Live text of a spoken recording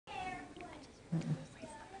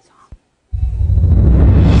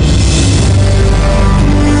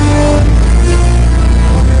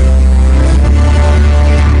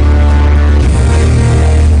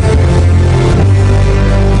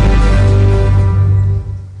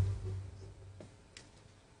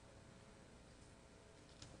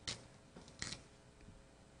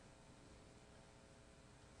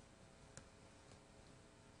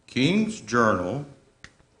King's Journal,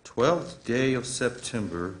 12th day of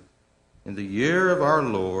September, in the year of our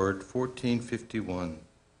Lord, 1451.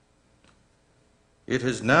 It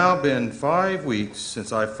has now been 5 weeks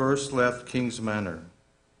since I first left King's Manor.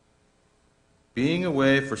 Being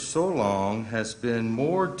away for so long has been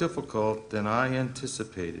more difficult than I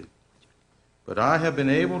anticipated, but I have been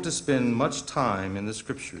able to spend much time in the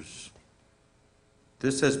Scriptures.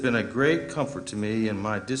 This has been a great comfort to me in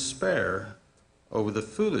my despair over the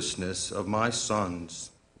foolishness of my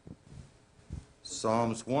sons.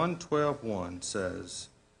 Psalms 112:1 says,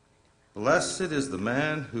 "Blessed is the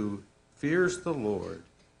man who fears the Lord,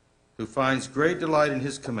 who finds great delight in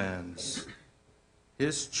his commands.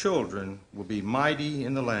 His children will be mighty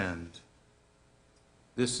in the land."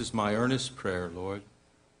 This is my earnest prayer, Lord.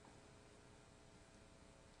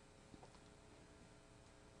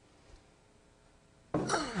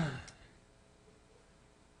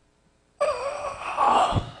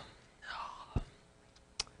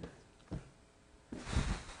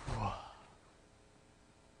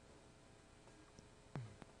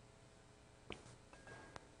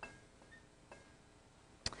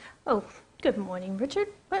 Oh, good morning, Richard.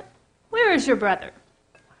 Where is your brother?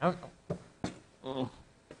 I don't know.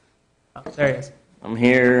 Oh, there he is. I'm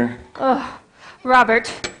here. Oh,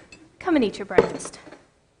 Robert, come and eat your breakfast.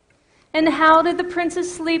 And how did the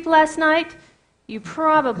princess sleep last night? You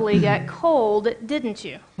probably got cold, didn't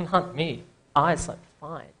you? Not me. I slept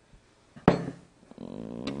fine.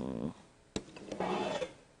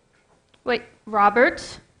 Wait,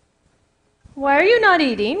 Robert? Why are you not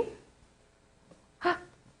eating?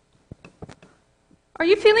 Are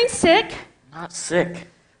you feeling sick? Not sick.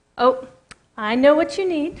 Oh, I know what you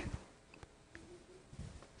need.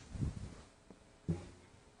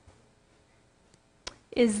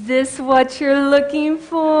 Is this what you're looking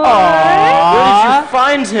for? Aww. Where did you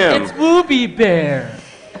find him? It's Wooby Bear.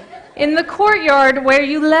 In the courtyard where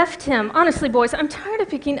you left him. Honestly, boys, I'm tired of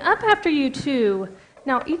picking up after you two.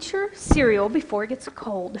 Now eat your cereal before it gets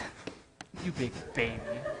cold. You big baby.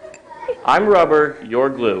 I'm rubber, you're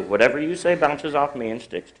glue. Whatever you say bounces off me and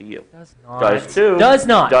sticks to you. Does not. Does too. Does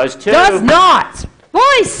not. Does too. Does not.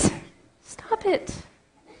 Boys! Stop it.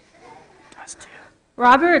 Does too.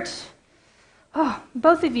 Robert. Oh,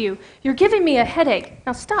 both of you. You're giving me a headache.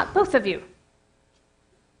 Now stop, both of you.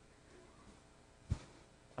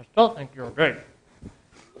 I still think you're great.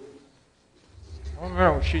 I don't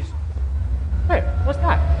know. Hey, what's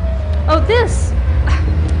that? Oh, this.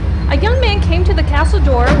 A young man came to the castle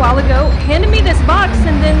door a while ago, handed me this box,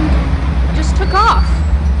 and then just took off.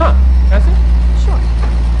 Huh? Can I see?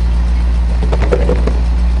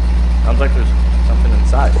 Sounds like there's something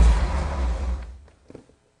inside.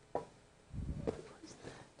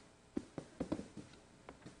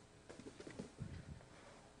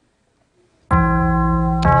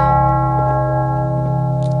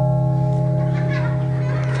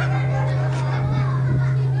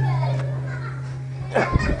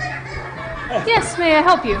 Yes, may I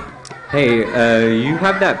help you? Hey, you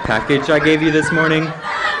have that package I gave you this morning?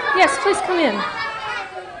 Yes, please come in.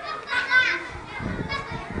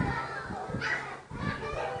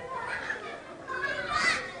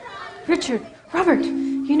 Richard, Robert,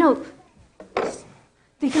 you know,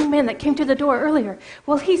 the young man that came to the door earlier.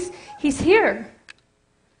 Well, he's here.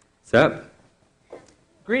 What's up?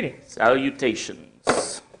 Greetings.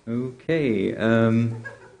 Salutations. Okay,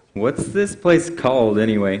 what's this place called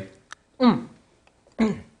anyway?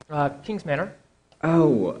 King's Manor.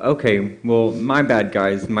 Oh, okay. Well, my bad,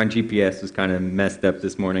 guys. My GPS was kind of messed up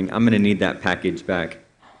this morning. I'm going to need that package back.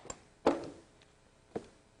 Yeah,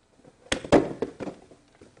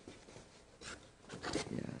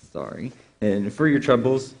 sorry. And for your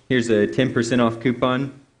troubles, here's a 10% off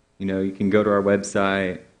coupon. You know, you can go to our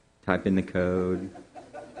website, type in the code.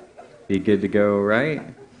 Be good to go, right?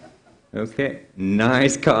 Okay.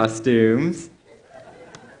 Nice costumes.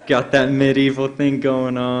 Got that medieval thing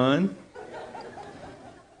going on.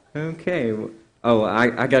 Okay. Oh,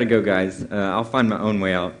 I gotta go, guys. I'll find my own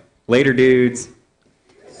way out. Later, dudes.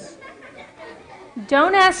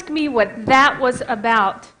 Don't ask me what that was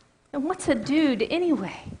about. And what's a dude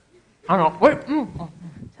anyway? I don't know. Wait.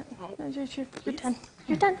 You're done.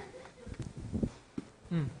 You're done.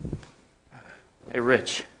 Hey,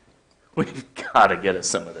 Rich. We've got to get us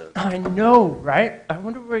some of those. I know, right? I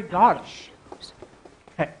wonder where he got them.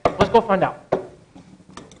 Hey, let's go find out.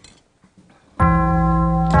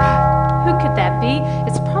 Who could that be?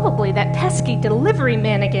 It's probably that pesky delivery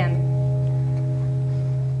man again.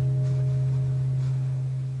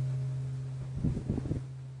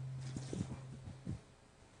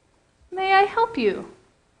 May I help you?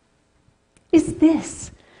 Is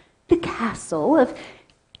this the castle of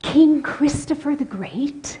King Christopher the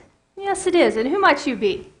Great? Yes, it is. And who might you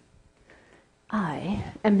be? I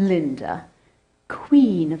am Linda,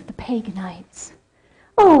 Queen of the Paganites.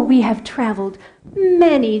 Oh, we have traveled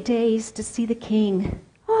many days to see the king.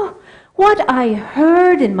 Oh, what I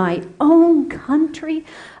heard in my own country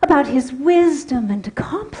about his wisdom and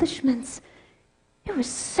accomplishments. It was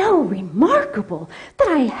so remarkable that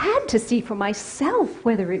I had to see for myself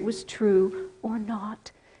whether it was true or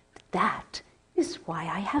not. That is why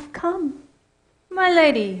I have come. My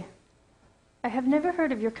lady, I have never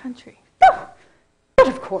heard of your country. Oh, but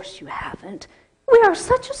of course you haven't. We are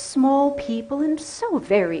such a small people and so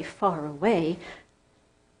very far away.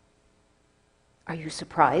 Are you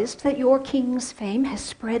surprised that your king's fame has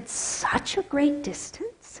spread such a great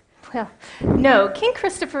distance? Well, no, King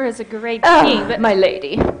Christopher is a great king, but... My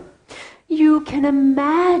lady, you can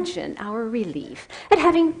imagine our relief at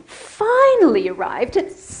having finally arrived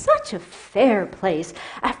at such a fair place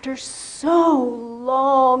after so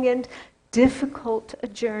long and difficult a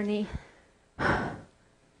journey.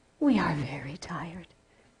 We are very tired.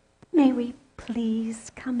 May we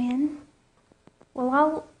please come in?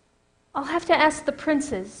 Well, I'll have to ask the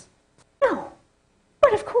princes. No,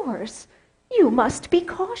 but of course, you must be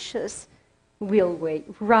cautious. We'll wait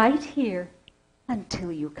right here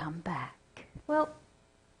until you come back. Well,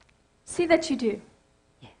 see that you do.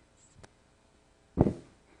 Yes.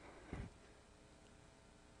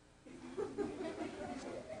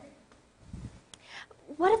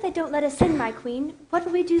 What if they don't let us in, my queen? What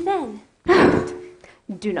will we do then?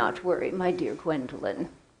 Do not worry, my dear Gwendolyn.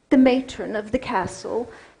 The matron of the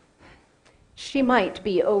castle, she might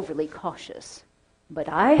be overly cautious, but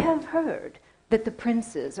I have heard that the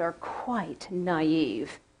princes are quite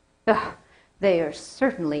naive. They are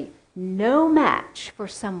certainly no match for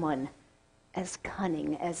someone as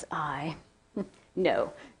cunning as I.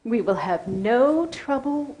 No, we will have no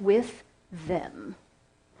trouble with them.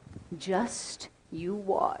 Just you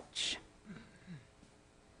watch.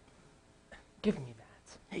 Give me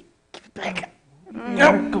that. Hey, give it back.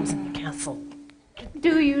 There it goes in the castle.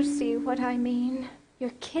 Do you see what I mean?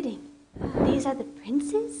 You're kidding. These are the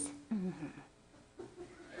princes?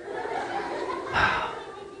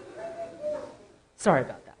 Sorry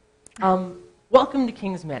about that. Welcome to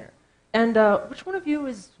King's Manor. And which one of you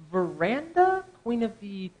is Veranda, Queen of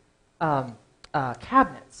the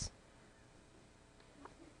Cabinets?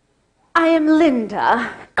 I am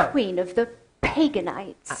Linda, Queen of the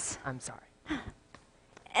Paganites. I'm sorry.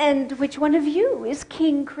 And which one of you is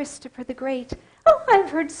King Christopher the Great? Oh, I've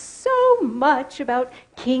heard so much about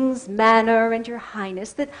King's Manor and your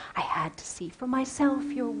Highness that I had to see for myself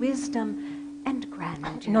your wisdom and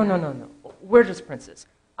grandeur. No. We're just princes.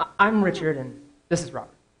 I'm Richard, and this is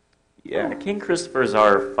Robert. Yeah, King Christopher's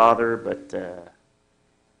our father, but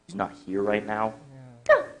he's not here right now.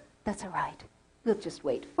 Oh, that's all right. We'll just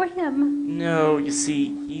wait for him. No, you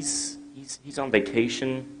see, he's on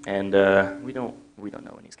vacation, and we don't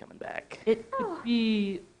know when he's coming back. It could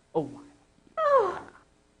be a while.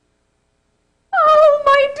 Oh,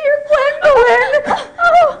 my dear Gwendolyn!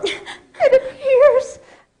 Oh, it appears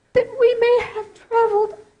that we may have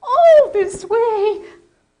traveled all this way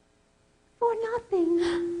for nothing.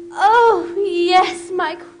 Oh, yes,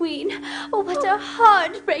 my queen. Oh, what a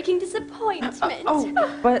heartbreaking disappointment.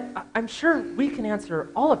 But I'm sure we can answer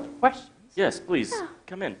all of your questions. Yes, please,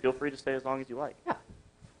 come in. Feel free to stay as long as you like. Yeah.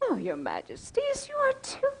 Oh, your majesties, you are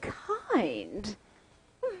too kind.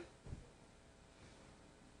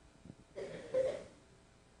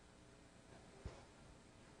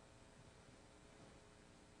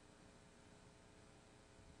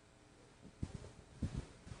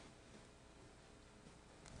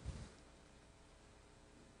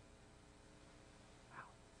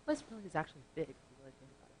 This really is actually big if you really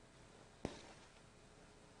think about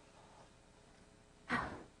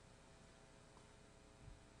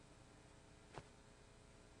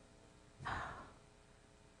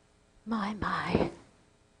it. My.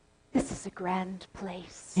 This is a grand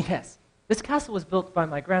place. Yes. This castle was built by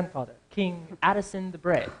my grandfather, King Addison the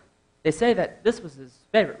Brave. They say that this was his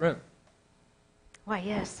favorite room. Why,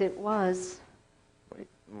 yes, it was. Wait,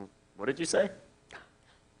 what did you say?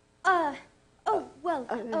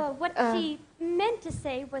 What she meant to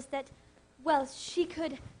say was that, well, she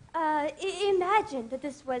could, Imagine that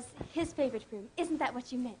this was his favorite room. Isn't that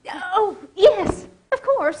what you meant? Oh, yes, of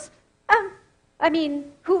course. I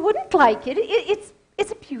mean, who wouldn't like it?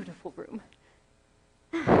 It's a beautiful room.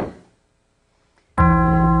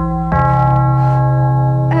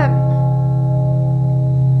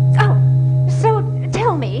 So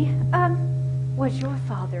tell me, was your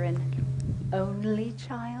father an only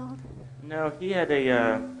child? No, he had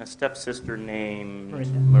a stepsister named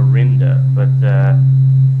Miranda. But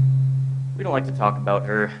we don't like to talk about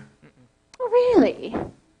her. Oh, really?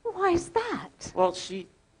 Why is that? Well, she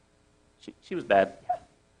was bad.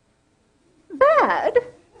 Bad?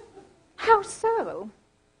 How so?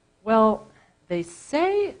 Well, they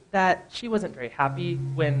say that she wasn't very happy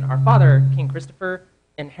when our father, King Christopher,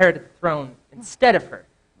 inherited the throne instead of her.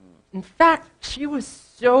 In fact, she was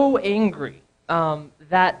so angry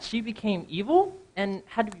that she became evil and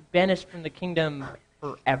had to be banished from the kingdom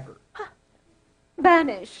forever.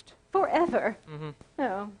 Banished forever? Mm-hmm.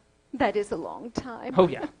 Oh, that is a long time. Oh,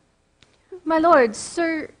 yeah. My lord,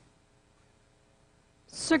 Sir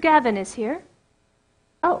Gavin is here.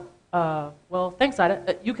 Oh, well, thanks,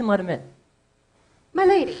 Ida. You can let him in. My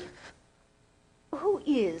lady, who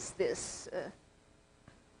is this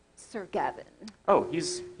Sir Gavin? Oh,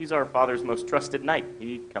 he's our father's most trusted knight.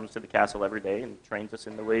 He comes to the castle every day and trains us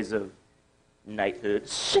in the ways of knighthood.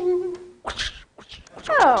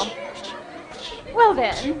 Oh, well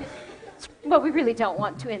then. Well, we really don't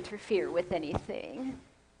want to interfere with anything.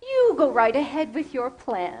 You go right ahead with your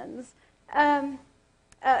plans. Gwendolyn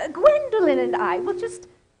and I will just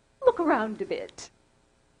look around a bit.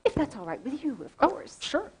 If that's all right with you, of course. Oh,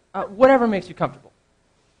 sure. Whatever makes you comfortable.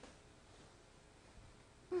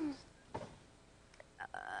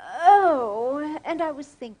 Oh, and I was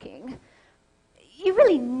thinking, you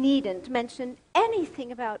really needn't mention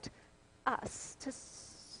anything about us to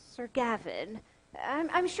Sir Gavin.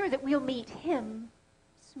 I'm sure that we'll meet him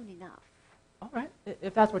soon enough. All right,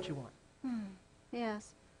 if that's what you want.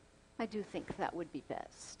 Yes, I do think that would be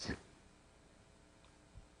best.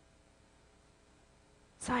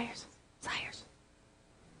 Sires.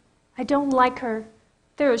 I don't like her.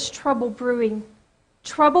 There is trouble brewing.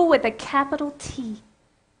 Trouble with a capital T.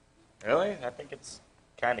 Really? I think it's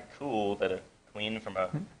kind of cool that a queen from a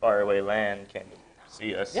faraway land can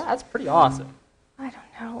see us. Yeah, that's pretty awesome. I don't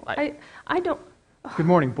know. I don't... Good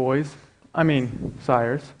morning, boys. I mean,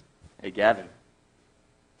 sires. Hey, Gavin.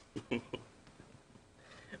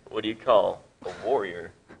 What do you call a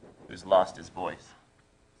warrior who's lost his voice?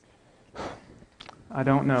 I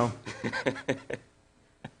don't know.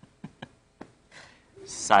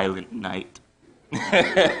 Silent night. You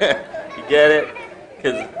get it?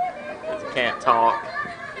 Because he can't talk.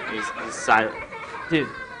 He's silent. Dude,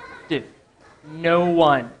 no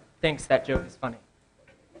one thinks that joke is funny.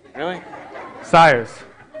 Really? Sires,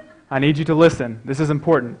 I need you to listen. This is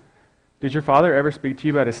important. Did your father ever speak to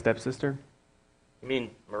you about his stepsister? You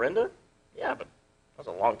mean Miranda? Yeah, but that was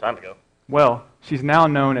a long time ago. Well, she's now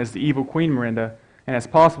known as the evil Queen Miranda, and it's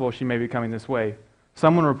possible she may be coming this way.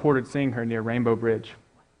 Someone reported seeing her near Rainbow Bridge.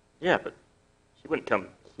 Yeah, but she wouldn't come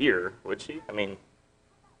here, would she? I mean,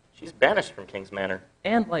 she's banished from King's Manor.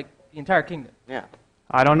 And, like, the entire kingdom. Yeah.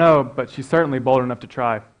 I don't know, but she's certainly bold enough to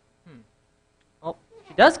try. Well, if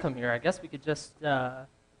she does come here, I guess we could just,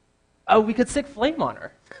 we could stick flame on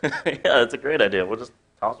her. Yeah, that's a great idea. We'll just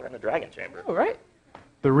toss her in the dragon chamber. Oh, right.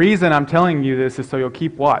 The reason I'm telling you this is so you'll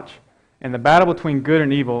keep watch. In the battle between good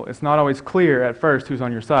and evil, it's not always clear at first who's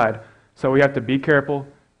on your side. So we have to be careful,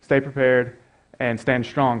 stay prepared, and stand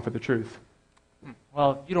strong for the truth.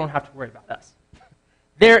 Well, you don't have to worry about us.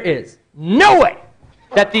 There is no way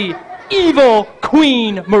that the evil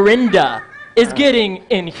Queen Miranda is getting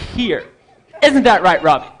in here. Isn't that right,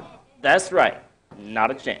 Robbie? That's right.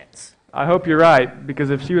 Not a chance. I hope you're right,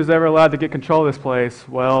 because if she was ever allowed to get control of this place,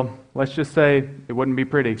 well, let's just say it wouldn't be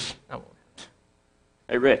pretty. I won't.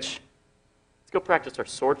 Hey, Rich. Let's go practice our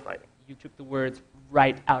sword fighting. You took the words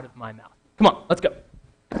right out of my mouth. Come on, let's go.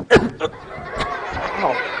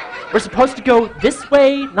 Oh, we're supposed to go this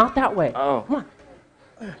way, not that way. Oh. Come on.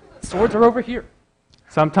 Swords are over here.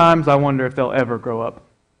 Sometimes I wonder if they'll ever grow up.